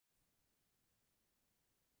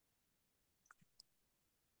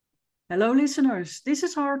Hello, listeners. This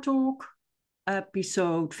is Art Talk,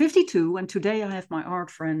 episode 52, and today I have my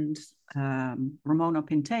art friend Ramona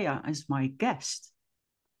Pintea as my guest.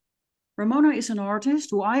 Ramona is an artist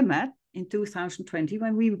who I met in 2020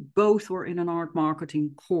 when we both were in an art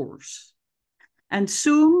marketing course. And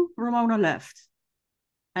soon Ramona left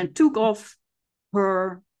and took off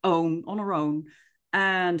on her own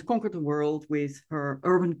and conquered the world with her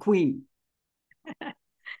Urban Queen.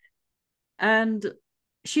 And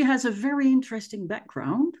she has a very interesting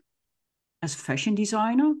background as a fashion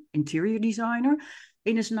designer, interior designer,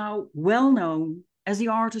 and is now well known as the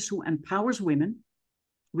artist who empowers women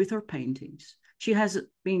with her paintings. She has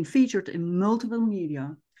been featured in multiple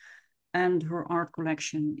media, and her art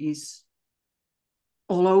collection is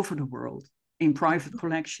all over the world in private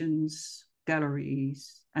collections,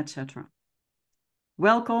 galleries, etc.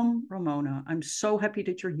 Welcome, Ramona. I'm so happy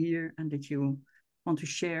that you're here and that you want to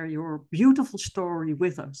share your beautiful story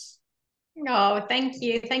with us. Oh, thank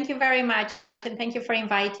you. Thank you very much. And thank you for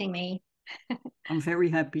inviting me. I'm very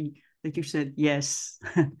happy that you said yes.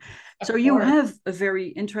 So you have a very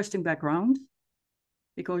interesting background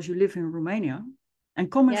because you live in Romania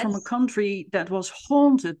and coming from a country that was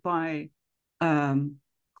haunted by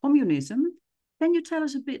communism. Can you tell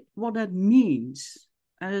us a bit what that means,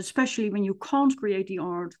 especially when you can't create the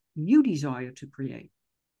art you desire to create?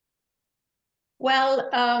 Well,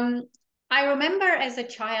 I remember as a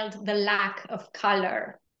child the lack of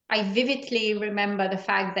color. I vividly remember the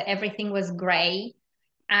fact that everything was gray.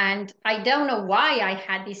 And I don't know why I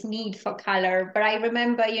had this need for color, but I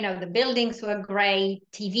remember, the buildings were gray,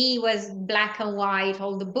 TV was black and white,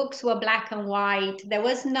 all the books were black and white.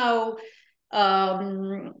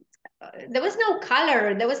 Um, there was no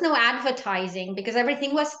color, there was no advertising because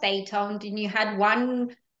everything was state-owned and you had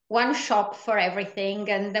one shop for everything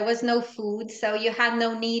and there was no food, so you had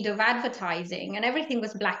no need of advertising and everything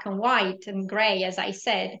was black and white and gray, as I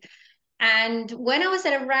said. And when I was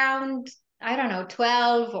at around, I don't know,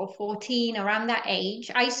 12 or 14, around that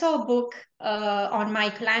age, I saw a book on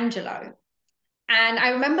Michelangelo. And I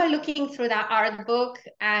remember looking through that art book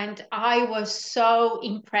and I was so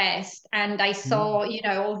impressed. And I saw,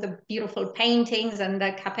 all the beautiful paintings and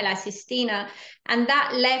the Cappella Sistina. And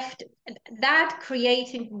that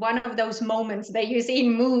created one of those moments that you see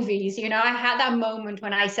in movies. I had that moment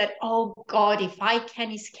when I said, oh God, if I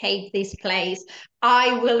can escape this place,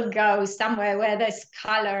 I will go somewhere where there's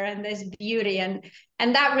color and there's beauty. And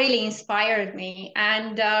that really inspired me.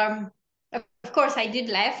 And of course, I did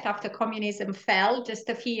left after communism fell just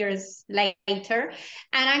a few years later.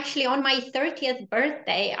 And actually, on my 30th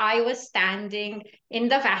birthday, I was standing in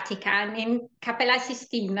the Vatican in Cappella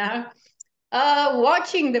Sistina,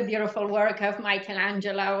 watching the beautiful work of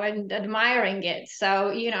Michelangelo and admiring it.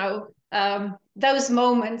 So, those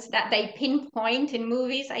moments that they pinpoint in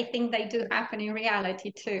movies, I think they do happen in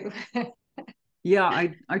reality too. Yeah,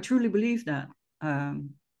 I truly believe that.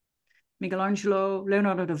 Michelangelo,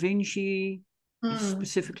 Leonardo da Vinci is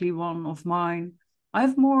specifically one of mine. I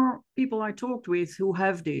have more people I talked with who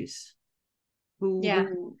have this, who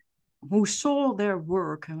saw their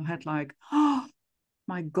work and had like, oh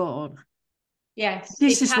my God, yes,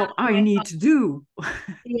 this is what I need to do.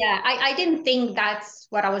 Yeah, I didn't think that's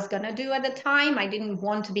what I was going to do at the time. I didn't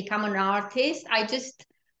want to become an artist. I just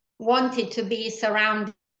wanted to be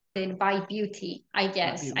surrounded by beauty, I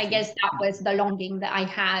guess. Beauty. I guess that was the longing that I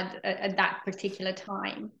had at that particular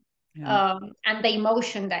time. Yeah. And the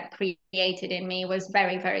emotion that created in me was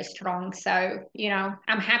very, very strong. So,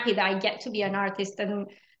 I'm happy that I get to be an artist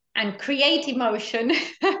and create emotion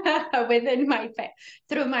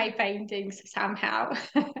through my paintings somehow.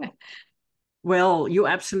 Well, you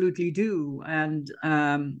absolutely do. And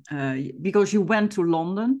because you went to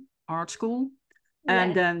London art school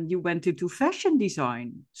and then you went into fashion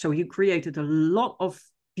design. So you created a lot of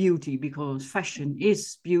beauty because fashion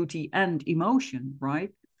is beauty and emotion,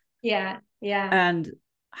 right? Yeah. And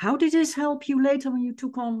how did this help you later when you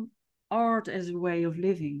took on art as a way of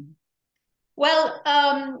living? Well,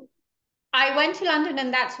 I went to London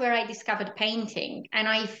and that's where I discovered painting and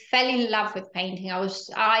I fell in love with painting.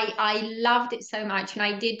 I loved it so much, and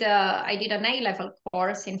I did an A-level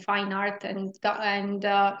course in fine art and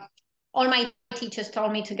all my teachers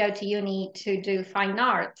told me to go to uni to do fine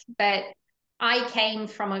art, but I came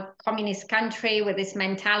from a communist country with this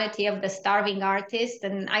mentality of the starving artist,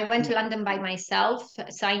 and I went to London by myself,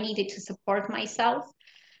 so I needed to support myself.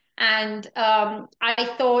 And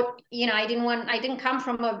I thought, I didn't come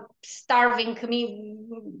from a starving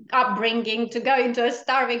upbringing to go into a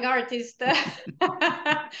starving artist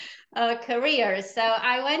career. So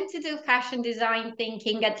I went to do fashion design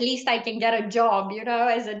thinking at least I can get a job,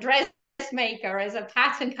 as a dress dressmaker, as a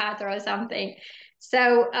pattern cutter or something.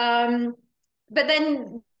 So, but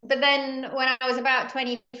then when I was about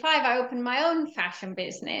 25, I opened my own fashion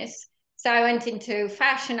business. So I went into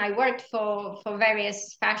fashion. I worked for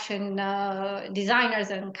various fashion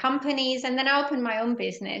designers and companies, and then I opened my own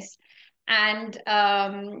business. And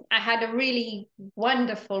I had a really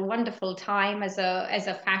wonderful, wonderful time as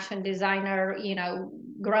a fashion designer. You know,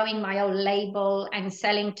 growing my own label and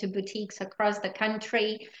selling to boutiques across the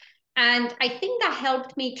country. And I think that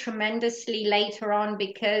helped me tremendously later on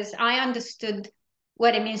because I understood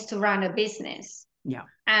what it means to run a business. Yeah.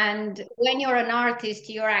 And when you're an artist,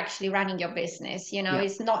 you're actually running your business. You know, Yeah.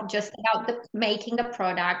 it's not just about making the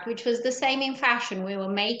product, which was the same in fashion. We were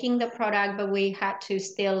making the product, but we had to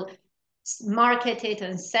still market it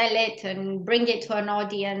and sell it and bring it to an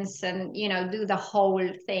audience and, you know, do the whole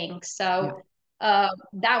thing. Yeah. So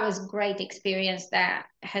that was great experience that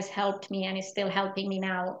has helped me and is still helping me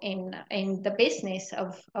now in the business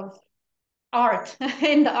of art,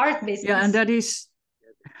 in the art Yeah, and business.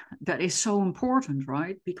 that is so important,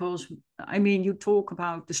 right? Because I mean, you talk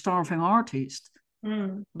about the starving artist,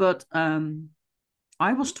 Mm. but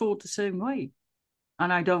I was taught the same way.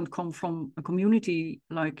 And I don't come from a community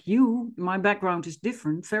like you. My background is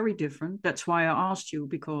different, very different. That's why I asked you,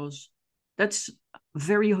 because that's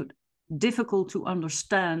very difficult to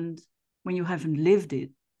understand when you haven't lived it.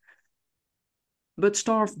 But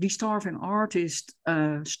the starving artist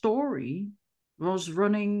story was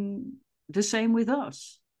running the same with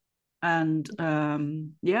us. And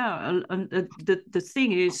yeah, and the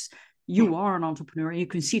thing is, you are an entrepreneur and you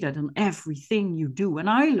can see that in everything you do. And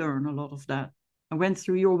I learn a lot of that. I went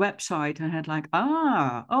through your website and had like,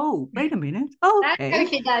 oh, wait a minute. That's how Okay.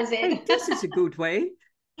 she does Hey, it. this is a good way.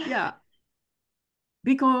 Yeah,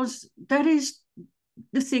 because that is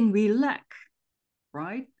the thing we lack,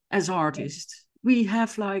 right? As artists, we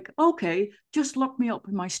have like, okay, just lock me up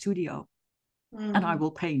in my studio and I Mm.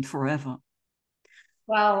 will paint forever.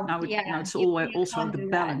 Well, Now yeah, it's you also can't the do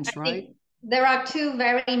that. I balance, right? think there are two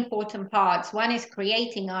very important parts. One is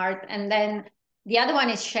creating art, and then the other one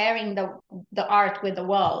is sharing the art with the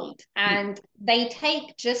world. Yeah, And they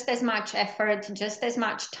take just as much effort, just as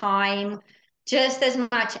much time, just as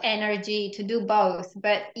much energy to do both.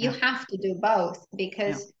 But you yeah, have to do both yeah,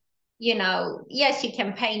 because, you know, yes, you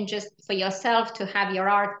can paint just for yourself to have your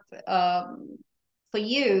art for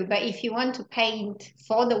you. But if you want to paint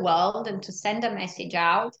for the world and to send a message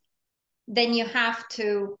out, then you have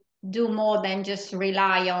to do more than just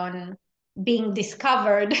rely on being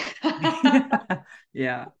discovered.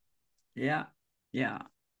 yeah, yeah, yeah.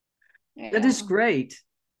 That is Yeah. great.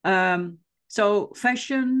 Um, so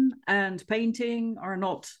fashion and painting are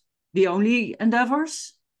not the only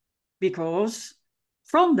endeavors, because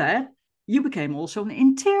from that you became also an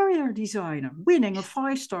interior designer, winning a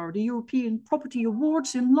 5-star the European Property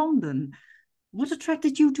Awards in London. What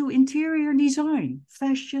attracted you to interior design?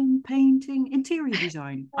 Fashion, painting, interior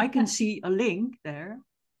design. I can see a link there,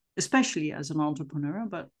 especially as an entrepreneur,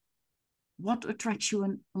 but what attracts you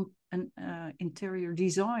in interior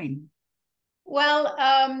design? Well,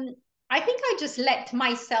 I think I just let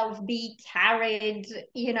myself be carried,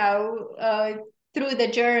 through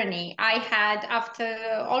the journey. I had, after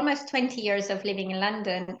almost 20 years of living in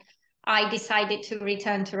London, I decided to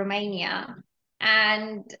return to Romania.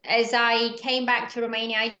 And as I came back to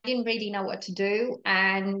Romania, I didn't really know what to do.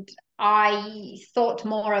 And I thought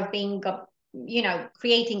more of being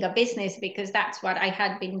creating a business because that's what I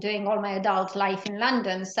had been doing all my adult life in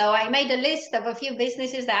London. So I made a list of a few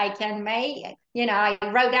businesses that I can make. You know, I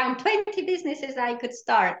wrote down 20 businesses that I could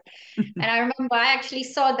start. And I remember I actually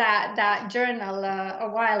saw that journal a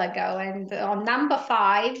while ago. And on number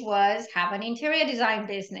 5 was have an interior design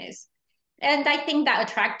business. And I think that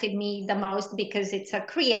attracted me the most because it's a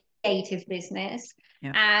creative business.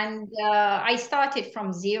 Yeah. And I started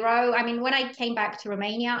from zero. I mean, when I came back to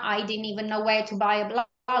Romania, I didn't even know where to buy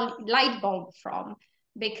a light bulb from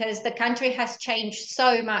because the country has changed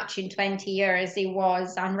so much in 20 years. It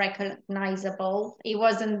was unrecognizable. It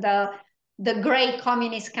wasn't the great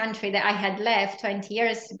communist country that I had left 20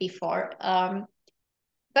 years before.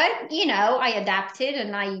 But I adapted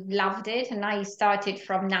and I loved it and I started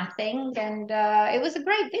from nothing and it was a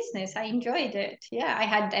great business. I enjoyed it. Yeah, I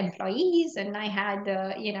had employees and I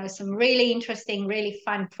had some really interesting, really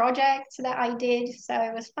fun projects that I did. So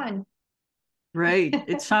it was fun. Great.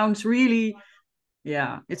 It sounds really,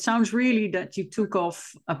 yeah, it sounds really that you took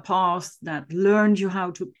off a path that learned you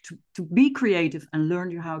how to be creative and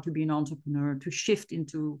learned you how to be an entrepreneur, to shift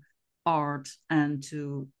into art and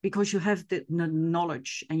because you have the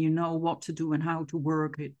knowledge and you know what to do and how to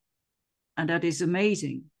work it. And that is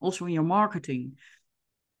amazing. Also in your marketing.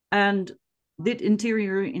 And did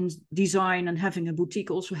interior in design and having a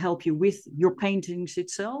boutique also help you with your paintings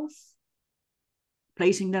itself?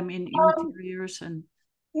 Placing them in interiors and...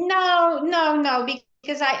 No,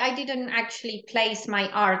 because I didn't actually place my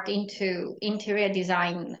art into interior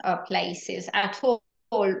design places at all.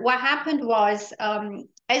 What happened was,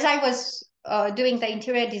 as I was doing the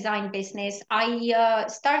interior design business, I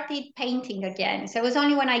started painting again. So it was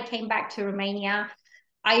only when I came back to Romania,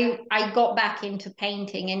 I got back into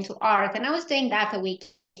painting, into art, and I was doing that at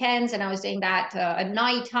weekends, and I was doing that at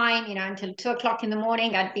night time, until 2 o'clock in the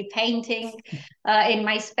morning. I'd be painting in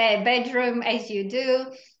my spare bedroom, as you do.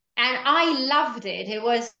 And I loved it. It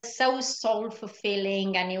was so soul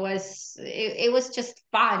fulfilling, and it was just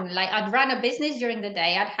fun. Like, I'd run a business during the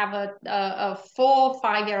day. I'd have a 4 or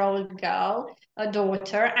 5 year old girl, a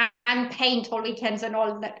daughter, and paint all weekends and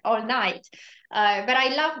all night. But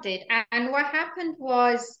I loved it. And what happened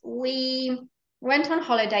was, we went on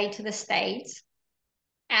holiday to the States.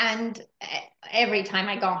 And every time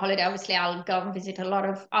I go on holiday, obviously, I'll go and visit a lot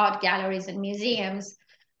of art galleries and museums.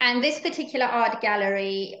 And this particular art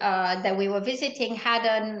gallery that we were visiting had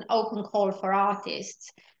an open call for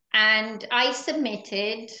artists. And I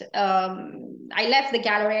submitted, I left the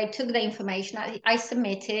gallery, I took the information, I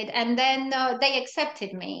submitted, and then they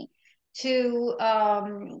accepted me to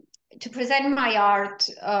to present my art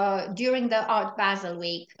during the Art Basel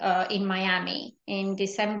Week in Miami in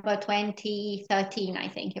December 2013, I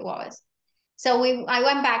think it was. So I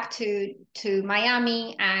went back to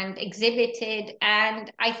Miami and exhibited,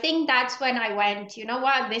 and I think that's when I went, you know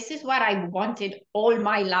what, this is what I wanted all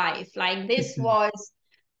my life. Like, this was,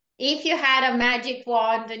 if you had a magic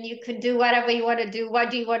wand and you could do whatever you want to do,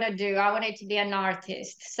 what do you want to do? I wanted to be an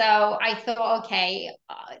artist. So I thought, okay,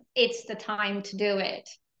 it's the time to do it.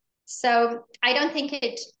 So I don't think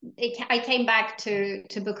I came back to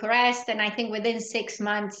Bucharest, and I think within 6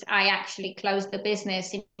 months I actually closed the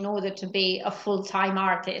business in order to be a full-time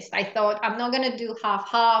artist. I thought, I'm not going to do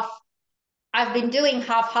half-half. I've been doing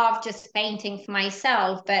half-half, just painting for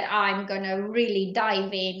myself, but I'm going to really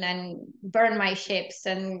dive in and burn my ships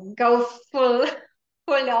and go full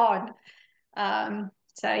on. So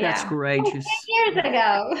That's yeah, courageous. 10 years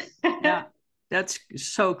ago. Yeah, that's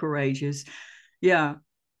so courageous. Yeah.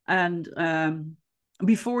 And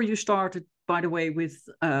before you started, by the way, with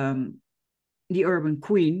the Urban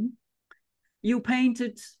Queen, you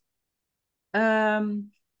painted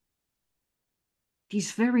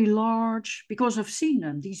these very large, because I've seen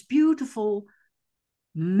them, these beautiful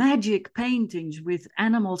magic paintings with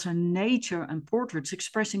animals and nature and portraits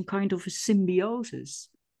expressing kind of a symbiosis.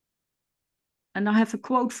 And I have a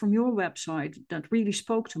quote from your website that really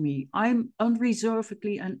spoke to me. I'm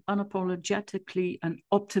unreservedly and unapologetically an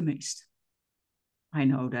optimist. I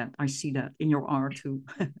know that. I see that in your art too.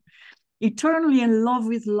 Eternally in love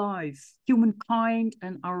with life, humankind,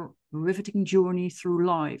 and our riveting journey through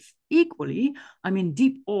life. Equally, I'm in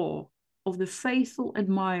deep awe of the faithful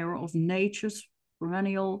admirer of nature's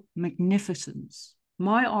perennial magnificence.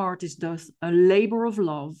 My art is thus a labor of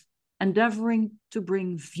love, endeavoring to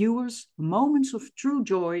bring viewers moments of true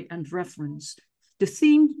joy and reverence. The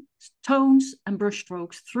themes, tones, and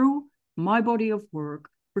brushstrokes through my body of work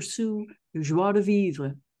pursue the joie de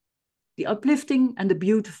vivre, the uplifting and the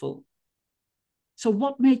beautiful. So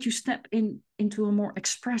what made you step into a more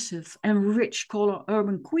expressive and rich color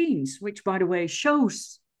Urban Queens, which, by the way,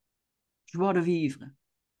 shows joie de vivre?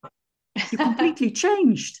 You completely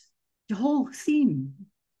changed the whole theme.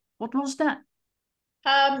 What was that?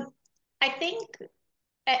 I think,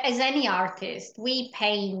 as any artist, we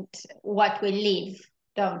paint what we live,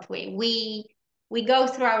 don't we? We go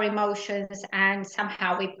through our emotions, and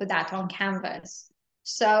somehow we put that on canvas.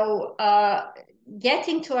 So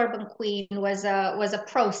getting to Urban Queen was a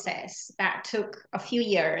process that took a few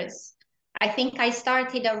years. I think I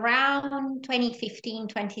started around 2015,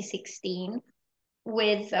 2016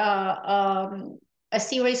 with a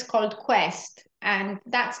series called Quest, and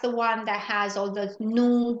that's the one that has all the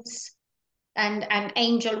nudes and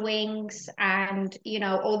angel wings, and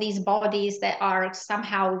all these bodies that are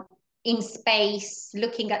somehow in space,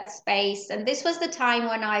 looking at space. And this was the time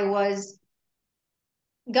when I was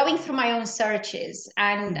going through my own searches,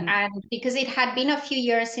 and because it had been a few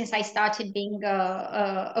years since I started being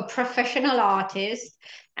a professional artist,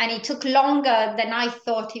 and it took longer than I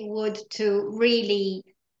thought it would to really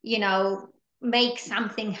make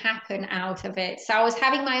something happen out of it. So I was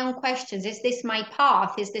having my own questions. Is this my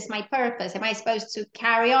path? Is this my purpose? Am I supposed to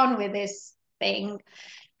carry on with this thing?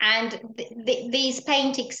 And these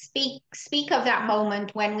paintings speak of that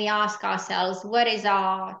moment when we ask ourselves, what is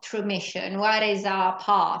our true mission? What is our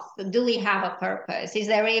path? Do we have a purpose? Is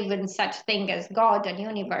there even such thing as God and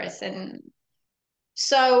universe? And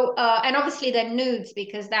so, and obviously they're nudes,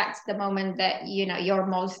 because that's the moment that, you know, you're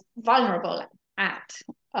most vulnerable at.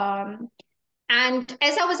 And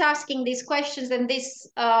as I was asking these questions, and this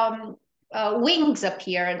wings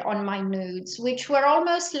appeared on my nudes, which were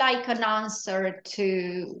almost like an answer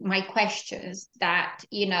to my questions, that,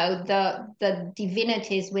 you know, the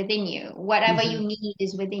divinity is within you. Whatever you need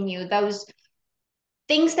is within you. Those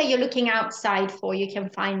things that you're looking outside for, you can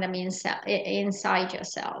find them inside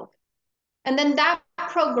yourself. And then that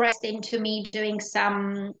progressed into me doing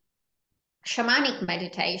some shamanic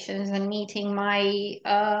meditations and meeting my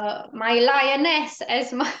my lioness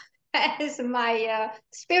as my as my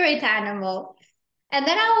spirit animal. And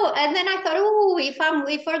then I thought, oh,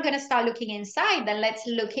 if we're gonna start looking inside, then let's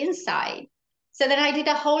look inside. So then I did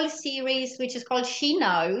a whole series which is called She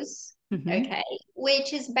Knows, okay,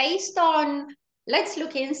 which is based on let's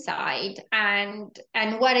look inside and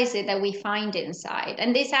what is it that we find inside.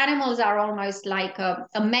 And these animals are almost like a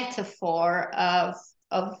metaphor of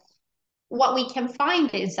what we can find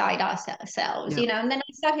inside ourselves, you know. And then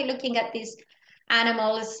I started looking at these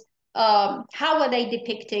animals, how were they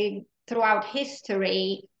depicted throughout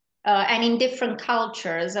history, and in different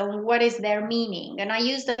cultures, and what is their meaning. And I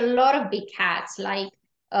used a lot of big cats, like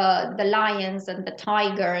the lions and the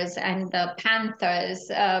tigers and the panthers,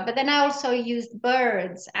 but then I also used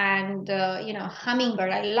birds and you know,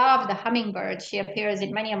 hummingbird. I love the hummingbird. She appears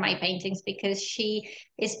in many of my paintings because she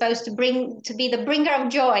is supposed to be the bringer of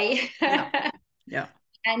joy. Yeah.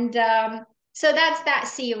 And so that's that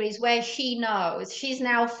series where she knows. She's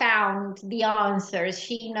now found the answers.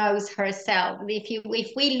 She knows herself.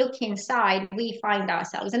 If we look inside, we find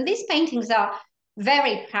ourselves. And these paintings are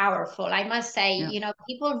very powerful, I must say. You know,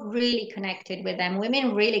 people really connected with them.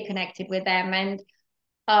 Women really connected with them. And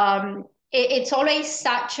it's always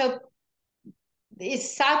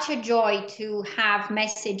it's such a joy to have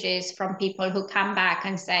messages from people who come back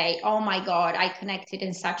and say, oh my God, I connected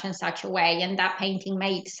in such and such a way. And that painting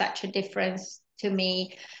made such a difference to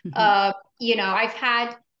me. You know, I've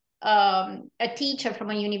had a teacher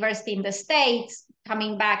from a university in the States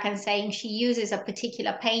coming back and saying she uses a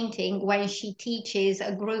particular painting when she teaches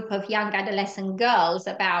a group of young adolescent girls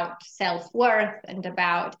about self-worth and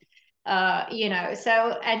about you know,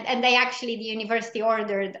 so and they actually, the university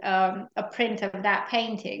ordered a print of that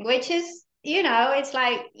painting, which is, you know, it's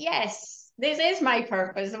like, yes, this is my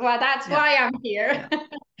purpose. Well, that's why I'm here.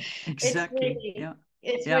 Exactly.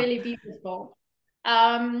 It's really beautiful.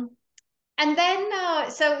 And then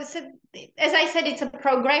so as I said, it's a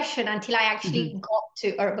progression until I actually got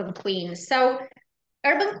to Urban Queen. So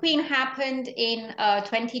Urban Queen happened in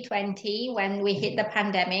 2020 when we hit the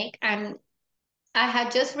pandemic, and I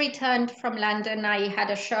had just returned from London. I had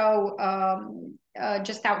a show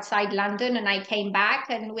just outside London, and I came back,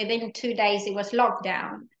 and within 2 days it was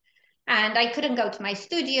lockdown. And I couldn't go to my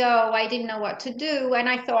studio. I didn't know what to do. And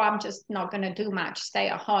I thought, I'm just not going to do much, stay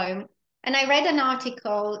at home. And I read an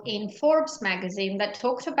article in Forbes magazine that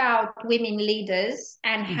talked about women leaders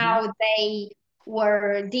and how they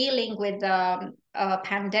were dealing with the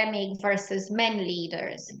pandemic versus men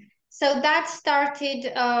leaders. So that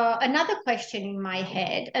started another question in my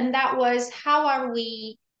head, and that was, how are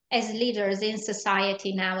we as leaders in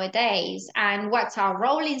society nowadays, and what's our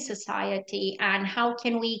role in society, and how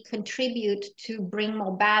can we contribute to bring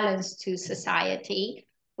more balance to society?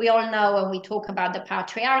 We all know when we talk about the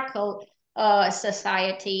patriarchal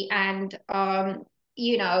society, and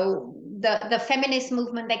you know, the feminist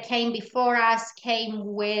movement that came before us came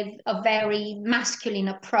with a very masculine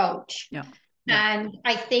approach. And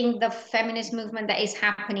I think the feminist movement that is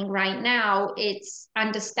happening right now, it's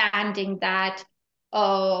understanding that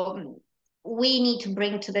we need to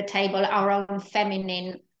bring to the table our own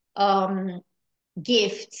feminine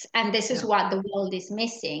gifts. And this is what the world is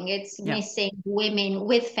missing. It's missing women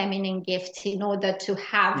with feminine gifts in order to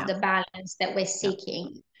have the balance that we're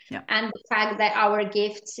seeking. And the fact that our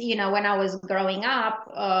gifts, you know, when I was growing up,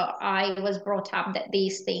 I was brought up that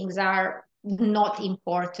these things are not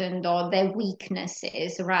important, or their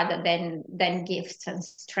weaknesses rather than gifts and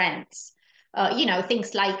strengths. You know,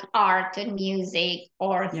 things like art and music,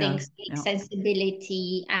 or things like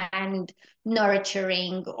sensibility and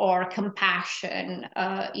nurturing or compassion,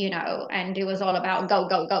 you know, and it was all about go,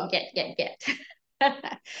 go, go, get.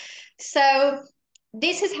 So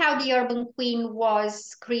this is how the Urban Queen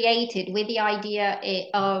was created, with the idea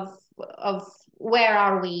of where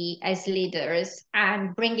are we as leaders,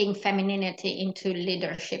 and bringing femininity into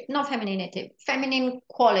leadership, not femininity, feminine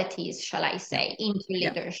qualities, shall I say, into Yeah.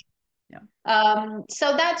 leadership. Yeah.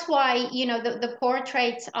 So that's why, the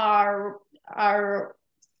portraits are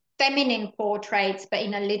feminine portraits, but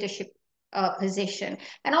in a leadership position.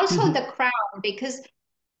 And also the crown, because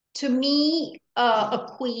to me, a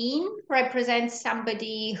queen represents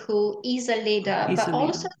somebody who is a leader, He's but a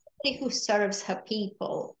also leader. somebody who serves her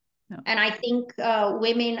people. Yeah. And I think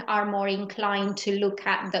women are more inclined to look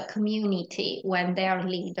at the community when they are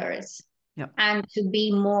leaders, Yeah. and to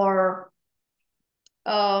be more,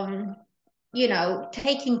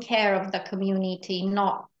 taking care of the community,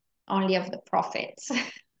 not only of the profits.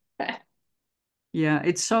 Yeah,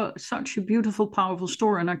 it's such a beautiful, powerful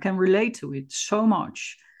story, and I can relate to it so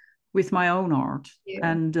much with my own art. Yeah.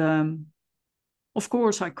 And of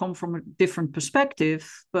course, I come from a different perspective,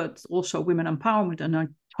 but also women empowerment, and I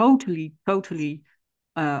totally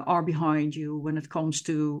are behind you when it comes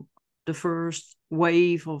to the first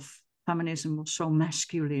wave of feminism was so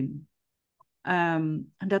masculine,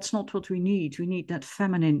 and that's not what we need. We need that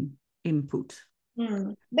feminine input.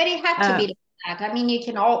 But it had to be like that. I mean, you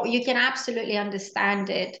can absolutely understand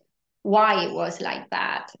it, why it was like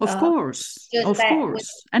that. Just Of that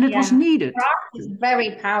course, and it was yeah, needed. art is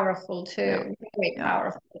very powerful Yeah, too, very yeah,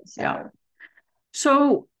 powerful. yeah.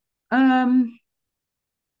 So So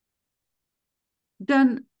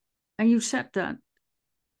then, and you said that,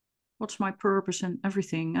 what's my purpose and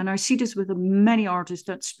everything, and I see this with many artists,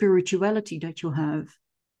 that spirituality that you have,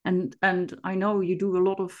 and I know you do a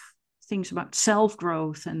lot of things about self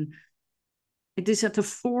growth, and it is at the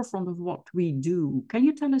forefront of what we do. Can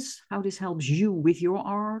you tell us how this helps you with your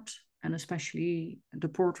art, and especially the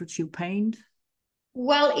portraits you paint?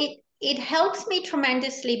 well, it helps me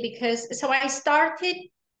tremendously, because so I started,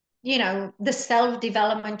 the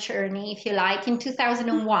self-development journey, if you like, in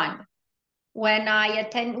 2001. When I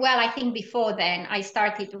think before then, I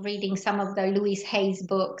started reading some of the Louise Hay's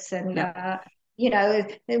books, and, Yeah,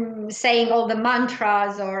 saying all the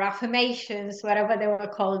mantras or affirmations, whatever they were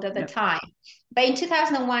called at the yeah. time. But in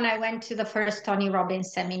 2001, I went to the first Tony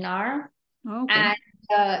Robbins seminar, Okay. and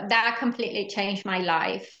that completely changed my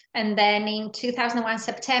life. And then in 2001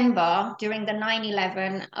 September, during the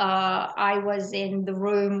 9/11, I was in the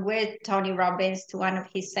room with Tony Robbins to one of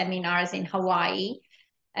his seminars in Hawaii,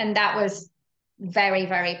 and that was very,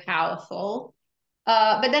 very powerful.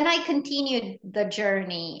 But then I continued the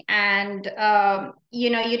journey, and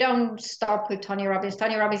you don't stop with Tony Robbins.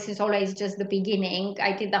 Tony Robbins is always just the beginning.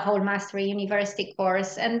 I did the whole Mastery University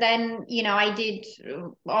course, and then I did,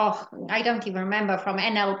 I don't even remember, from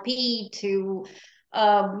NLP to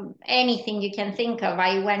anything you can think of.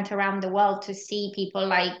 I went around the world to see people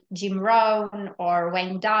like Jim Rohn or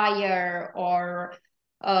Wayne Dyer or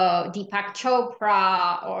Deepak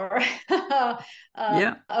Chopra, or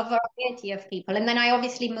Yeah, a variety of people. And then I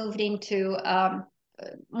obviously moved into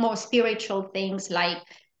more spiritual things like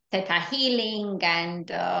theta healing, and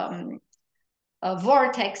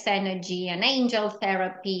vortex energy and angel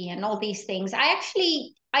therapy and all these things.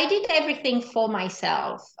 I did everything for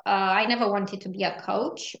myself. I never wanted to be a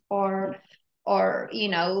coach, or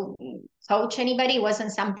coach anybody. It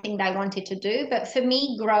wasn't something that I wanted to do. But for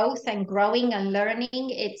me, growth and growing and learning,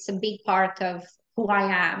 it's a big part of who I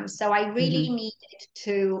am. So I really mm-hmm. needed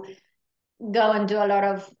to go and do a lot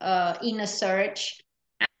of inner search.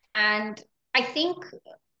 And I think,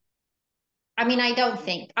 I don't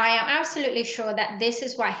think, I am absolutely sure that this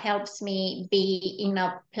is what helps me be in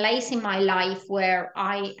a place in my life where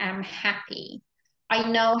I am happy. I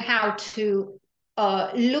know how to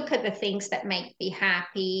look at the things that make me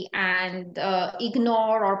happy, and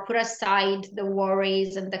ignore or put aside the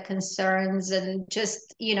worries and the concerns, and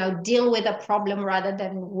just, deal with a problem rather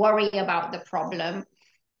than worry about the problem,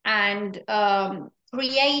 and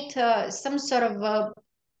create some sort of a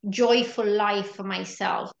joyful life for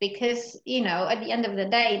myself, because at the end of the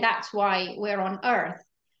day, that's why we're on earth.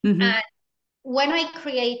 Mm-hmm. And when I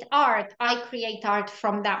create art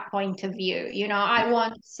from that point of view. Yeah, I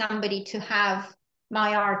want somebody to have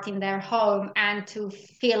my art in their home and to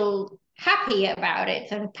feel happy about it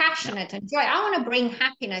and yeah, passionate and joy. I want to bring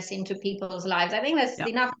happiness into people's lives. I think there's yeah,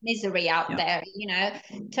 enough misery out yeah. there.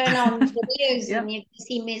 Turn on the news Yeah, and you can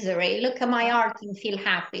see misery. Look at my yeah, art and feel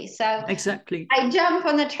happy. So exactly. I jump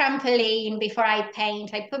on the trampoline before I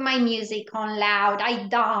paint. I put my music on loud. I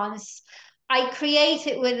dance. I create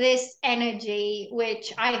it with this energy,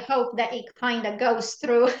 which I hope that it kind of goes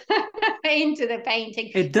through into the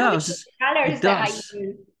painting. It And obviously, does. the It colors that I does.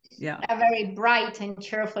 use Yeah. are very bright and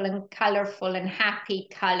cheerful and colorful and happy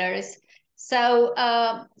colors. So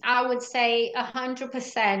I would say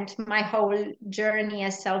 100% my whole journey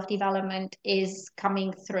as self-development is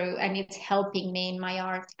coming through and it's helping me in my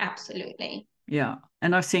art. Absolutely. Yeah.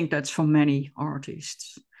 And I think that's for many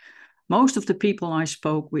artists. Most of the people I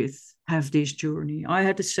spoke with have this journey. I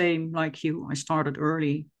had the same like you. I started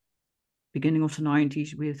early, beginning of the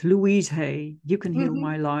 90s with Louise Hay, You Can Heal Mhm.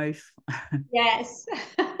 My Life. Yes.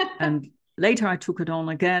 And later I took it on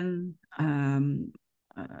again.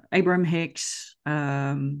 Abraham Hicks,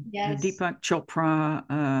 Yes. Deepak Chopra,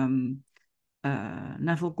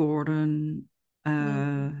 Neville Gordon,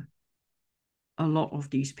 Mm. a lot of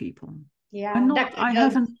these people. I'm Yeah. not, Dr. I Joe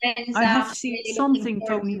haven't, I Dispenza, have I'm seen really looking something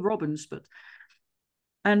forward Tony to. Robbins, but,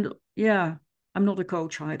 and yeah, I'm not a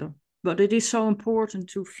coach either, but it is so important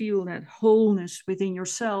to feel that wholeness within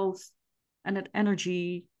yourself and that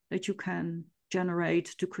energy that you can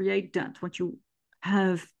generate to create that, what you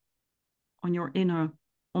have on your inner,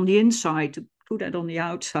 on the inside, to put that on the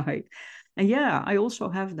outside. And yeah, I also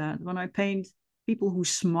have that when I paint people who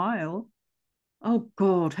smile. Oh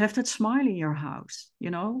God, have that smile in your house. You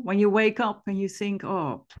know, when you wake up and you think,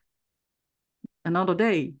 oh, another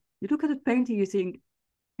day, you look at the painting, you think,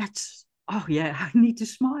 that's, oh yeah, I need to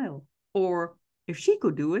smile. Or if she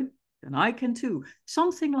could do it, then I can too.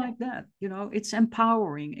 Something like that. You know, it's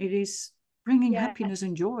empowering. It is bringing Yeah. happiness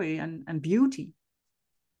and joy and beauty.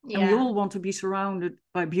 And we Yeah. all want to be surrounded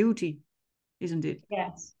by beauty, isn't it?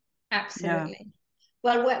 Yes. Yeah. Absolutely.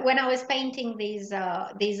 Well, when I was painting these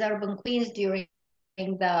urban queens during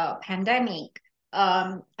the pandemic,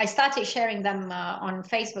 I started sharing them on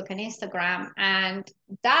Facebook and Instagram, and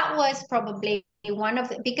that was probably one of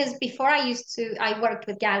the, because before I worked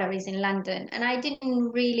with galleries in London, and I didn't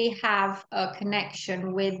really have a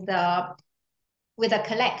connection with a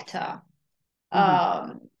collector.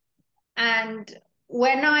 Mm-hmm. Um, and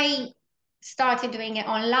when I started doing it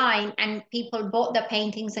online and people bought the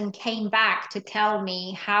paintings and came back to tell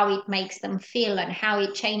me how it makes them feel and how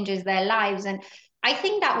it changes their lives. And I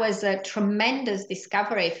think that was a tremendous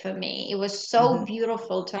discovery for me. It was so Mm-hmm.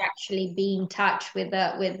 beautiful to actually be in touch with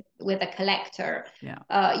a collector. Yeah.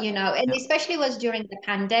 And Yeah. especially was during the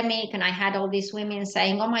pandemic, and I had all these women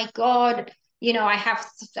saying, "Oh my God,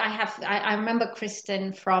 I remember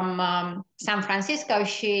Kristen from San Francisco.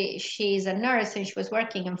 She's a nurse and she was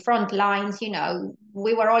working in front lines.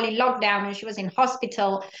 We were all in lockdown and she was in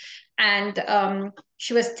hospital, and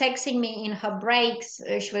she was texting me in her breaks.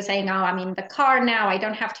 She was saying, "Oh, I'm in the car now. I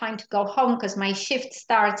don't have time to go home because my shift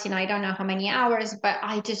starts in I don't know how many hours. But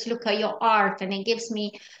I just look at your art and it gives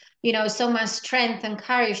me." So much strength and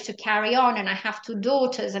courage to carry on. And I have two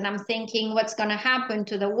daughters, and I'm thinking, what's going to happen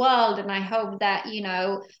to the world? And I hope that,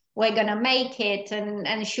 we're going to make it.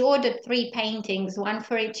 And she ordered three paintings, one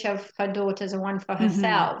for each of her daughters and one for Mm-hmm.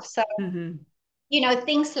 herself. So, Mm-hmm.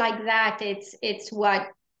 things like that, it's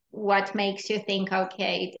what makes you think,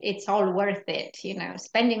 okay, it's all worth it,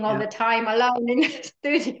 spending all Yeah. the time alone in the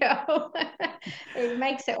studio. It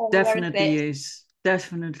makes it all worth Definitely it. is.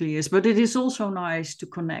 Definitely is. But it is also nice to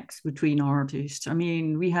connect between artists. I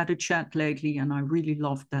mean, we had a chat lately and I really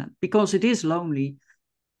loved that because it is lonely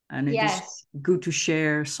and it is Yes. good to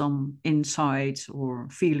share some insights or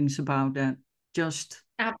feelings about that. Just,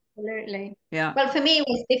 Absolutely. yeah. Well, for me, it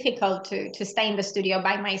was difficult to stay in the studio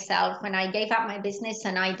by myself. When I gave up my business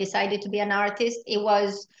and I decided to be an artist, it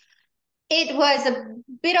was a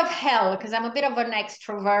bit of hell because I'm a bit of an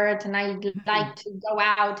extrovert and I Mm-hmm. like to go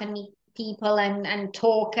out and meet people and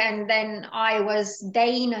talk. And then I was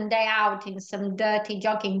day in and day out in some dirty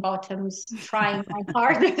jogging bottoms, trying my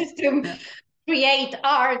hardest to Yeah. create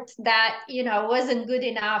art that wasn't good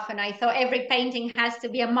enough, and I thought every painting has to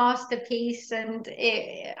be a masterpiece, and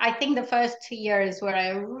I think the first 2 years were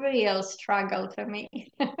a real struggle for me.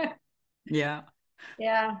 Yeah.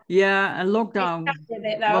 Yeah, Yeah. And I stuck lockdown with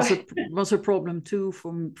it was though. a problem too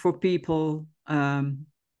for people.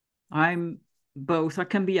 I'm both. I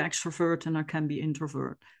can be extrovert and I can be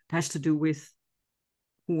introvert. It has to do with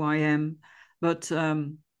who I am. But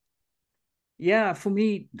yeah, for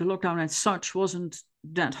me, the lockdown as such wasn't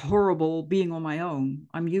that horrible being on my own.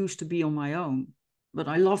 I'm used to be on my own, but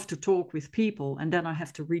I love to talk with people. And then I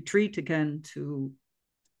have to retreat again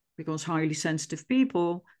because highly sensitive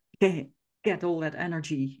people get all that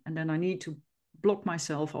energy. And then I need to block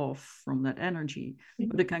myself off from that energy.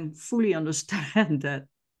 But I can fully understand that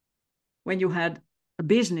when you had a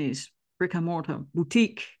business, brick and mortar,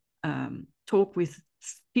 boutique, talk with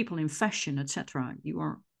people in fashion, etc., you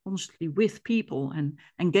are constantly with people and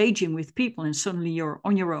engaging with people, and suddenly you're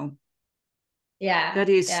on your own. Yeah, That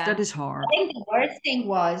is yeah. I hard. think the worst thing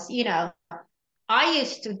was, I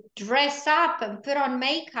used to dress up and put on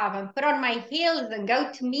makeup and put on my heels and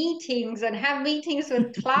go to meetings and have meetings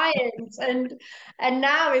with clients. And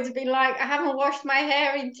now it's been like I haven't washed my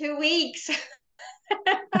hair in 2 weeks.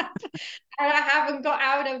 And I haven't got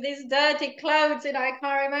out of these dirty clothes and I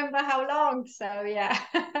can't remember how long. So yeah.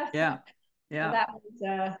 Yeah. So Yeah. that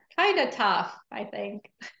was kind of tough, I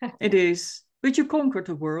think. It is. But you conquered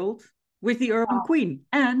the world with the Urban Oh, Queen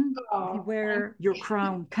and the oh, thank Wear Your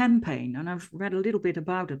Crown campaign. And I've read a little bit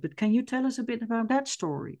about it, but can you tell us a bit about that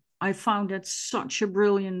story? I found that such a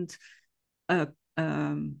brilliant, uh,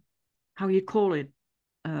 um, how you call it,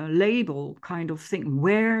 label kind of thing.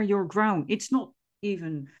 Wear your crown. It's not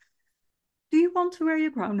even, do you want to wear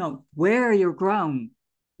your crown? No, wear your crown.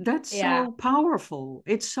 That's yeah. so powerful.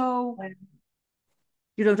 It's so,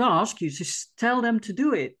 you don't ask, you just tell them to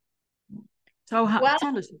do it. So Well,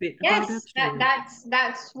 tell us a bit about that yes, story.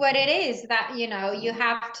 that's what it is. That you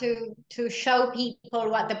have to show people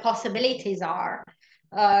what the possibilities are.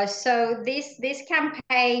 So this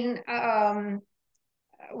campaign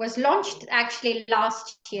was launched actually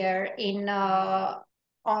last year in on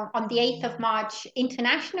the 8th of March,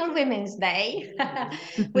 International Women's Day.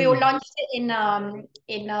 We launched it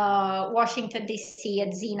in Washington D.C.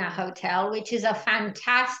 at Zena Hotel, which is a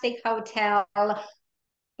fantastic hotel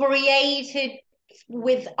created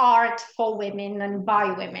with art for women and by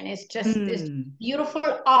women. It's just this Mm. beautiful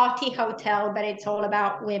arty hotel, but it's all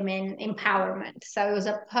about women empowerment. So it was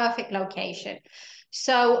a perfect location.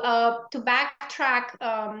 So to backtrack,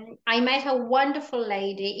 I met a wonderful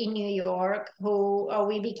lady in New York who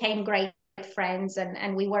we became great friends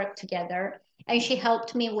and we worked together. And she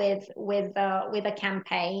helped me with a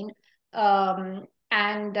campaign.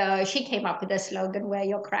 And she came up with the slogan, Wear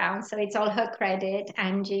Your Crown. So it's all her credit,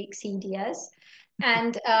 Angie Xedias.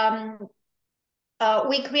 And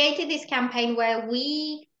we created this campaign where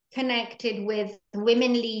we connected with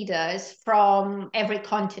women leaders from every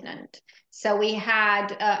continent. So we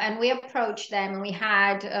had, and we approached them. We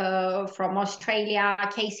had from Australia,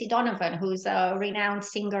 Casey Donovan, who's a renowned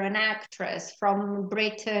singer and actress. From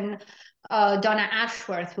Britain, Donna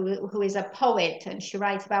Ashworth, who is a poet and she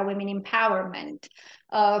writes about women empowerment.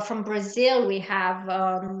 From Brazil, we have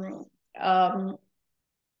um, um,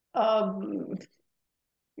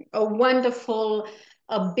 a wonderful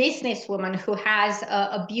businesswoman who has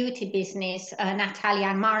a beauty business,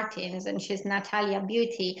 Natalia Martins, and she's Natalia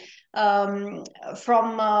Beauty. From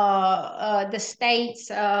the States,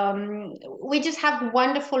 we just have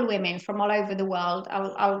wonderful women from all over the world.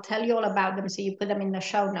 I'll tell you all about them, so you put them in the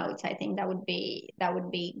show notes. I think that would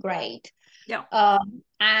be great. Yeah.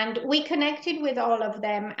 And we connected with all of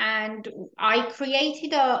them, and I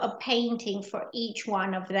created a painting for each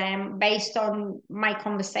one of them based on my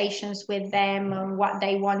conversations with them and what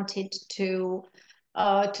they wanted to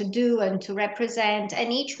do and to represent.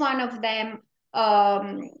 And each one of them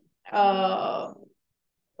um, uh,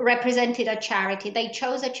 represented a charity. They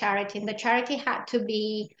chose a charity, and the charity had to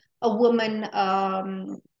be a woman.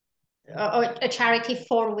 A charity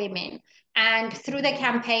for women. And through the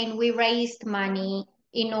campaign, we raised money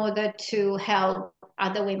in order to help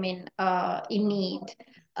other women in need.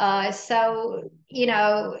 So,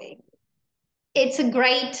 it's a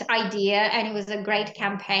great idea and it was a great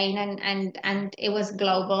campaign and it was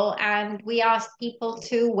global. And we asked people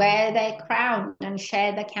to wear their crown and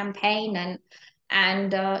share the campaign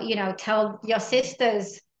and tell your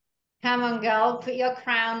sisters, come on, girl, put your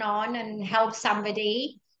crown on and help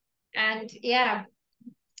somebody. And yeah,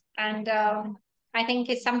 and I think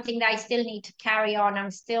it's something that I still need to carry on.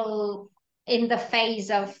 I'm still in the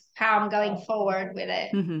phase of how I'm going forward with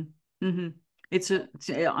it. Mm-hmm. Mm-hmm.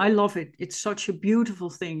 I love it. It's such a beautiful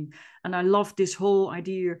thing. And I love this whole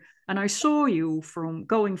idea. And I saw you from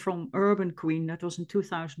going from Urban Queen, that was in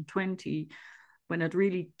 2020, when it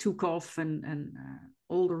really took off and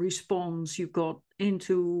all the response you got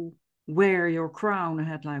into Wear Your Crown. I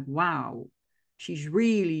had like, wow, she's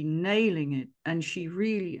really nailing it. And she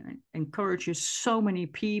really encourages so many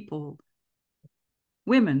people,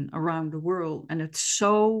 women around the world. And it's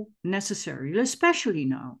so necessary, especially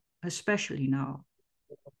now, especially now.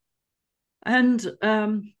 And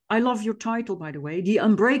I love your title, by the way, The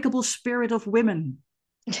Unbreakable Spirit of Women.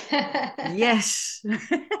 Yes.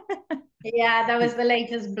 Yeah, that was the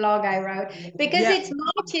latest blog I wrote because Yeah. it's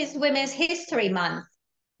March is Women's History Month.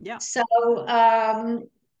 Yeah. So,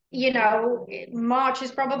 March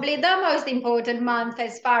is probably the most important month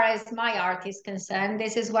as far as my art is concerned.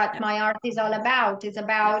 This is what Yeah. my art is all about. It's Yeah.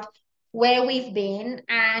 about where we've been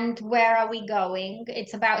and where are we going.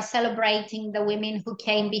 It's about celebrating the women who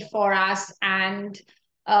came before us and,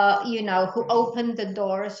 who opened the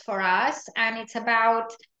doors for us. And it's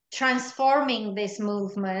about transforming this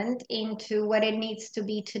movement into what it needs to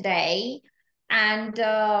be today. And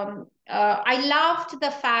I loved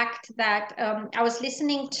the fact that I was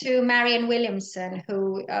listening to Marianne Williamson,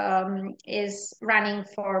 who is running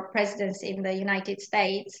for presidency in the United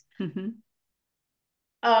States. Mm-hmm.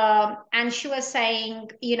 And she was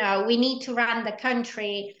saying, we need to run the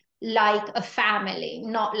country like a family,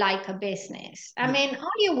 not like a business. I mean,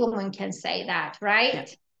 only a woman can say that, right? Yeah.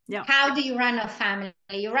 Yeah. How do you run a family?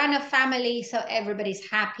 You run a family so everybody's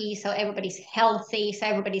happy, so everybody's healthy, so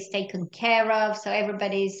everybody's taken care of, so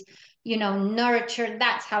everybody's, nurtured.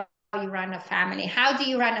 That's how you run a family. How do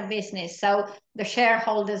you run a business? So the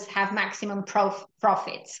shareholders have maximum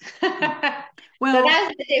profits. So Well,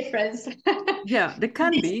 that's the difference. yeah, there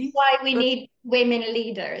can This is be. why we But need women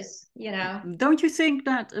leaders, don't you think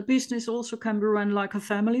that a business also can be run like a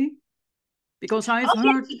family? Because Oh yes,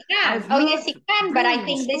 it can. I've Oh yes, heard it can. But I brilliant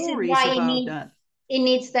think this is stories why about that. it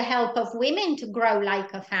needs the help of women to grow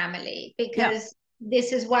like a family, Yeah. because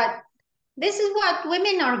this is what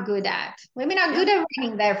women are good at. Women are Yeah. good at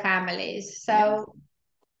running their families. Yeah. So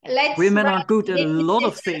let's Women run are good at a lot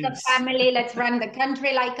of businesses like a things. family. Let's run the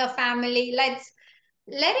country like a family. Let's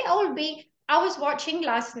let it all be. I was watching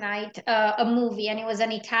last night a movie, and it was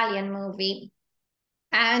an Italian movie,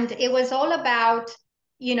 and it was all about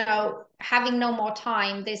having no more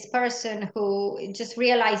time. This person who just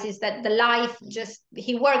realizes that the life, just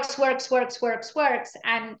he works,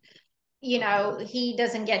 and he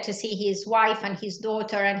doesn't get to see his wife and his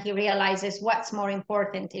daughter, and he realizes what's more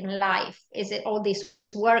important in life. Is it all this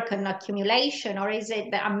work and accumulation, or is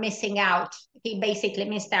it that I'm missing out? He basically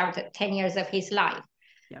missed out at 10 years of his life.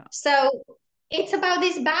 Yeah. So it's about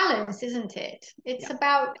this balance, isn't it? It's Yeah.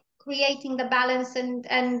 about creating the balance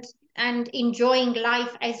and enjoying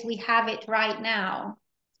life as we have it right now.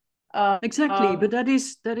 Exactly. But that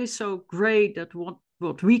is so great that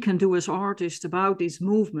what we can do as artists about this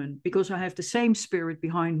movement, because I have the same spirit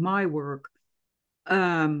behind my work.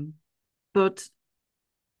 But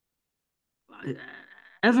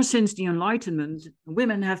ever since the Enlightenment,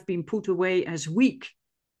 women have been put away as weak.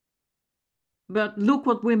 But look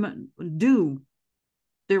what women do.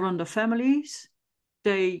 They run their families,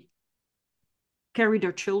 they carry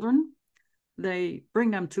their children, they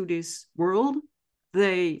bring them to this world,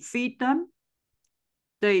 they feed them,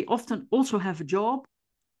 they often also have a job,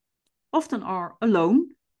 often are alone.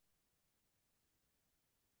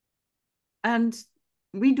 And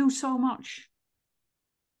we do so much,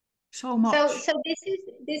 so So, much. so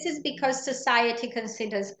this is because society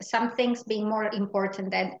considers some things being more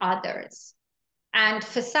important than others. And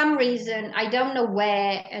for some reason, I don't know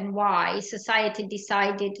where and why, society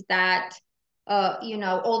decided that,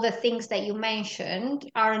 all the things that you mentioned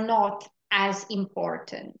are not as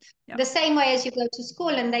important. Yeah. The same way as you go to school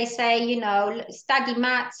and they say, study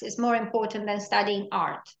maths is more important than studying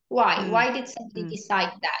art. Why? Mm, Why did somebody mm,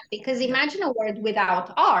 decide that? Because yeah. imagine a world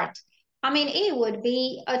without art. I mean, it would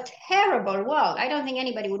be a terrible world. I don't think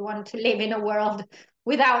anybody would want to live in a world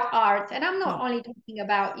without art. And I'm not No. only talking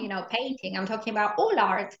about, painting, I'm talking about all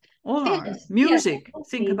art, All art, films, theater, music.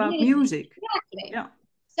 Think movie, about music. music. Exactly. Yeah.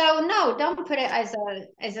 So no, don't put it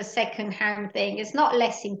as a second-hand thing. It's not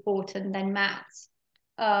less important than maths.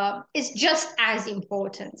 It's just as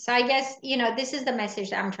important. So I guess, this is the message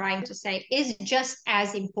that I'm trying to say, is just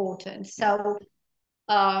as important. Yeah.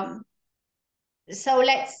 Um, so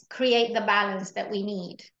let's create the balance that we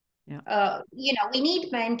need. Yeah. We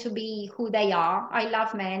need men to be who they are. I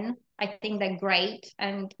love men. I think they're great,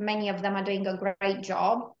 and many of them are doing a great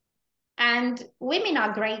job. And women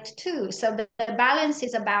are great too. So the balance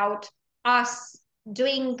is about us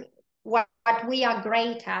doing what we are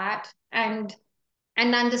great at, and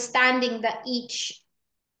understanding that each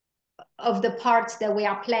of the parts that we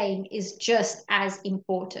are playing is just as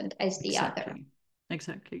important as the other. Exactly.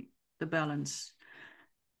 Exactly. The balance.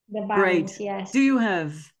 The Great. balance, Do yes. you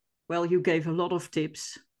have, well, you gave a lot of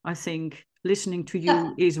tips. I think listening to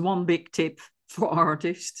you is one big tip for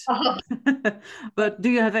artists. But do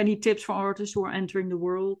you have any tips for artists who are entering the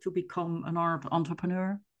world to become an art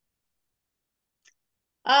entrepreneur?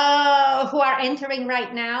 Who are entering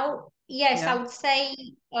right now? Yes, I Yeah. would say,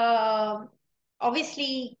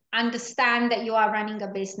 obviously understand that you are running a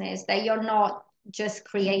business, that you're not just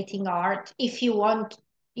creating art. If you want,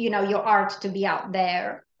 your art to be out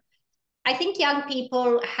there. I think young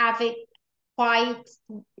people have it quite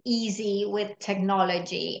easy with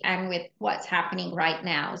technology and with what's happening right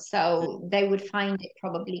now. So they would find it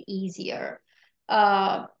probably easier.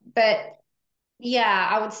 But yeah,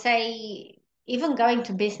 I would say even going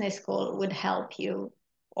to business school would help you,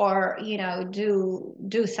 or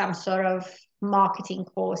do some sort of marketing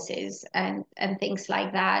courses and things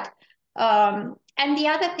like that. And the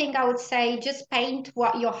other thing I would say, just paint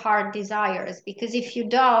what your heart desires, because if you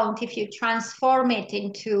don't, if you transform it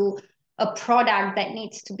into a product that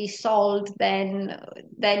needs to be sold, then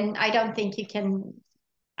I don't think you can.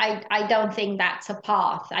 I don't think that's a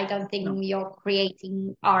path. I don't think No. you're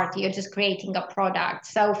creating art. You're just creating a product.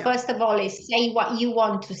 So Yeah. first of all, is say what you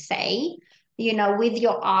want to say. You know, with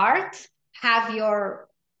your art, have your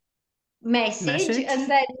message, and Message.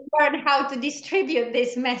 then learn how to distribute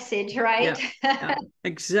this message, right? Yeah. Yeah.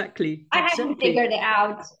 Exactly. I haven't Exactly. figured it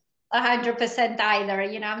out 100% either.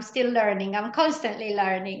 You know, I'm still learning. I'm constantly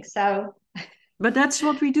learning. So But that's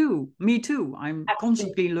what we do. Me too. I'm absolutely.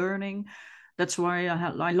 constantly learning. That's why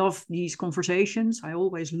I love these conversations. I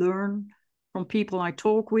always learn from people I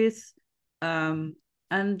talk with. Um,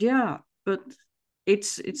 and yeah, but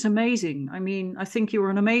it's amazing. I mean, I think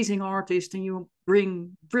you're an amazing artist and you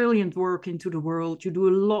bring brilliant work into the world. You do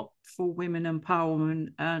a lot for women empowerment,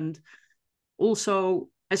 and also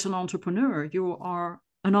as an entrepreneur, you are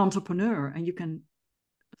an entrepreneur and you can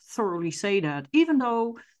thoroughly say that, even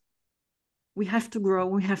though we have to grow,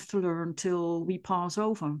 we have to learn till we pass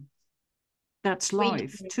over. That's We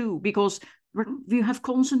life do. too, because we have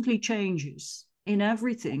constantly changes in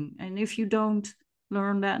everything. And if you don't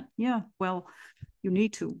learn that, yeah, well, you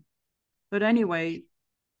need to. But anyway,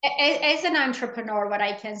 As an entrepreneur, what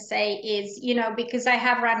I can say is, you know, because I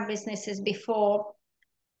have run businesses before,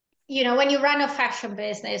 you know, when you run a fashion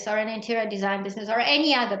business or an interior design business or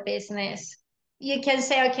any other business, you can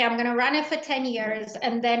say, okay, I'm going to run it for 10 years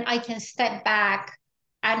and then I can step back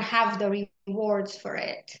and have the rewards for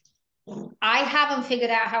it. I haven't figured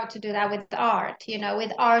out how to do that with art. You know,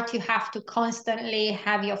 with art, you have to constantly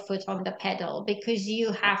have your foot on the pedal because you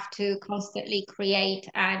yeah, have to constantly create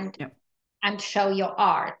yeah. and show your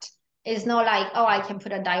art. It's not like, oh, I can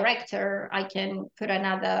put a director, I can put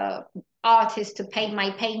another artist to paint my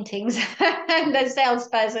paintings and the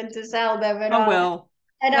salesperson to sell them Oh well,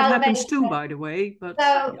 and that I'll make happens too, it. by the way. But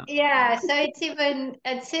So yeah, yeah, so it's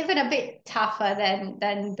even a bit tougher than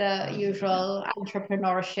the yeah, usual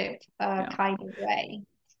entrepreneurship yeah. kind of way.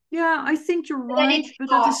 Yeah, I think you're But then right. it's But at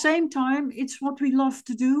the hard. same time, it's what we love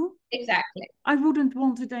to do. Exactly. I wouldn't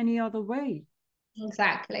want it any other way.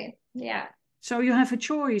 Exactly. Yeah. So you have a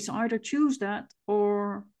choice, either choose that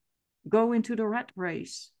or go into the rat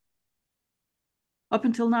race. Up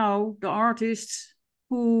until now, the artists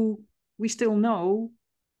who we still know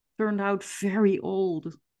turned out very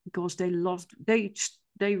old because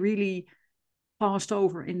they really passed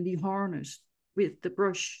over in the harness with the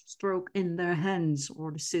brush stroke in their hands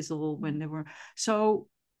or the sizzle when they were. So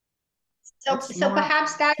So what's so more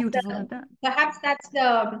perhaps that's beautiful the than that? perhaps that's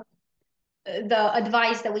the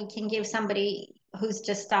advice that we can give somebody who's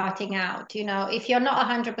just starting out. You know, if you're not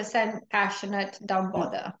 100% passionate, don't Mm,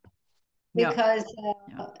 bother, yeah, because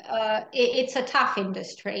yeah, it's a tough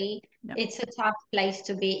industry. yeah, It's a tough place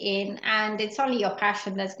to be in, and it's only your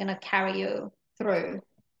passion that's going to carry you through,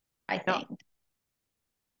 I yeah. think.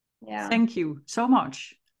 Yeah. Thank you so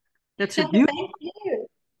much. That's a beautiful Thank you.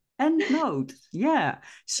 end note. Yeah.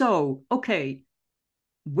 So, okay,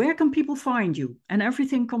 where can people find you? And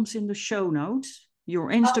everything comes in the show notes.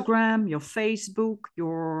 Your Instagram, your Facebook,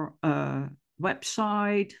 your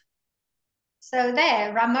website. So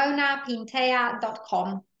there,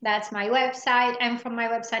 ramonapintea.com. That's my website. And from my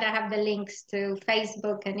website, I have the links to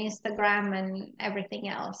Facebook and Instagram and everything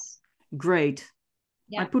else. Great. I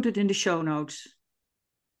Yeah. put it in the show notes.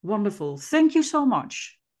 Wonderful. Thank you so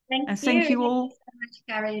much. Thank And you. thank you Thank you all. so much,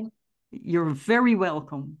 Karen. You're very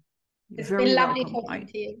welcome. You're It's very been lovely welcome. talking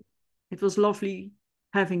to you. It was lovely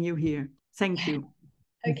having you here. Thank you.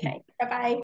 Okay. Bye bye.